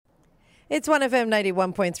It's 1FM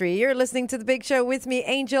 91.3. You're listening to The Big Show with me,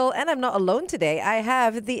 Angel, and I'm not alone today. I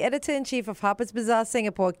have the editor-in-chief of Harper's Bazaar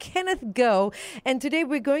Singapore, Kenneth Goh, and today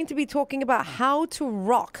we're going to be talking about how to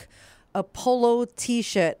rock a polo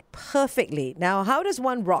t-shirt perfectly. Now, how does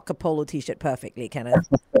one rock a polo t-shirt perfectly, Kenneth?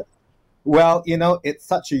 Well, it's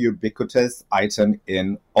such a ubiquitous item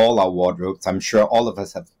in all our wardrobes. I'm sure all of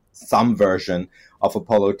us have some version of a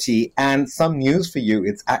polo tee. And some news for you,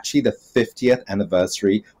 it's actually the 50th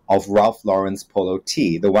anniversary of Ralph Lauren's polo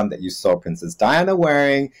tee, the one that you saw Princess Diana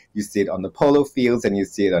wearing. You see it on the polo fields and you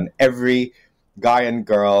see it on every guy and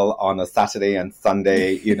girl on a Saturday and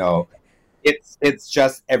Sunday. It's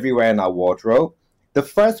just everywhere in our wardrobe. The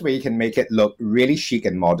first way you can make it look really chic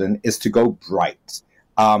and modern is to go bright.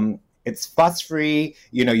 It's fuss-free.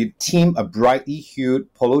 You team a brightly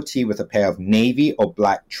hued polo tee with a pair of navy or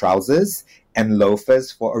black trousers and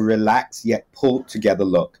loafers for a relaxed yet pulled together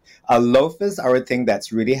look. Loafers are a thing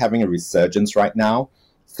that's really having a resurgence right now.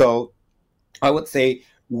 So I would say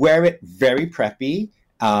wear it very preppy.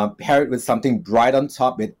 Pair it with something bright on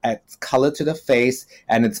top. It adds color to the face,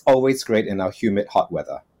 and it's always great in our humid, hot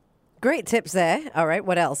weather. Great tips there. All right,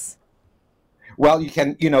 what else? Well, you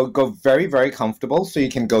can, go very, very comfortable. So you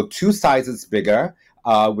can go 2 sizes bigger,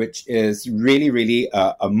 which is really, really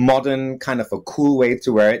a modern kind of a cool way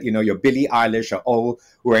to wear it. Your Billie Eilish are all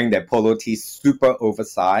wearing their polo tees super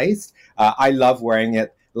oversized. I love wearing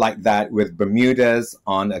it like that with Bermudas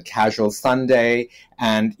on a casual Sunday.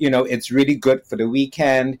 And, it's really good for the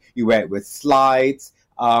weekend. You wear it with slides.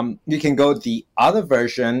 You can go the other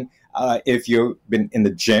version. If you've been in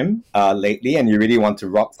the gym lately and you really want to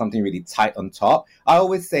rock something really tight on top, I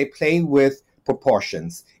always say play with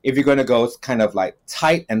proportions. If you're going to go kind of like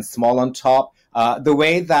tight and small on top, the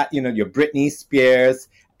way that, your Britney Spears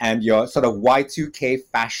and your sort of Y2K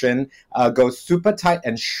fashion goes super tight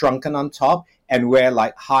and shrunken on top and wear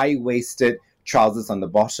like high-waisted trousers on the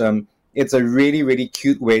bottom. It's a really, really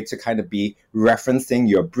cute way to kind of be referencing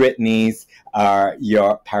your Britneys,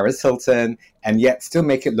 your Paris Hilton, and yet still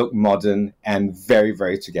make it look modern and very,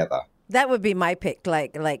 very together. That would be my pick,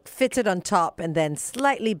 like fitted on top and then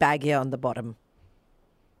slightly baggier on the bottom.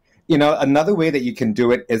 Another way that you can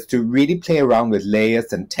do it is to really play around with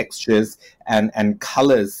layers and textures and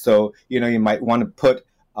colors. So, you might want to put,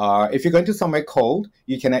 if you're going to somewhere cold,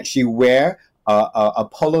 you can actually wear a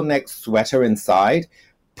polo neck sweater inside.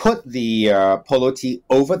 Put the polo tee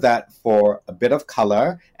over that for a bit of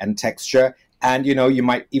color and texture. And, you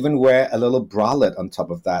might even wear a little bralette on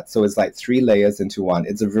top of that. So it's like 3 layers into one.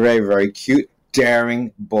 It's a very, very cute,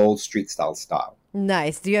 daring, bold street style.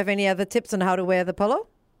 Nice. Do you have any other tips on how to wear the polo?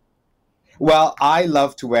 Well, I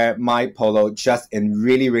love to wear my polo just in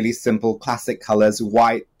really, really simple classic colors,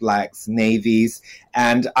 white, blacks, navies,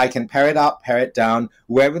 and I can pair it up, pair it down,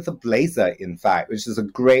 wear with a blazer, in fact, which is a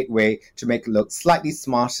great way to make it look slightly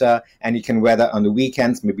smarter, and you can wear that on the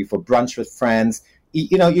weekends, maybe for brunch with friends. You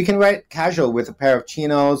can wear it casual with a pair of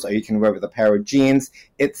chinos, or you can wear it with a pair of jeans.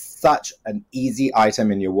 It's such an easy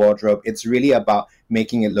item in your wardrobe. It's really about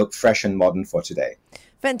making it look fresh and modern for today.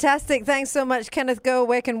 Fantastic. Thanks so much, Kenneth Goh.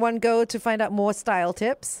 Where can one go to find out more style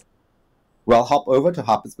tips? Well, hop over to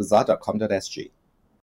harpersbazaar.com.sg.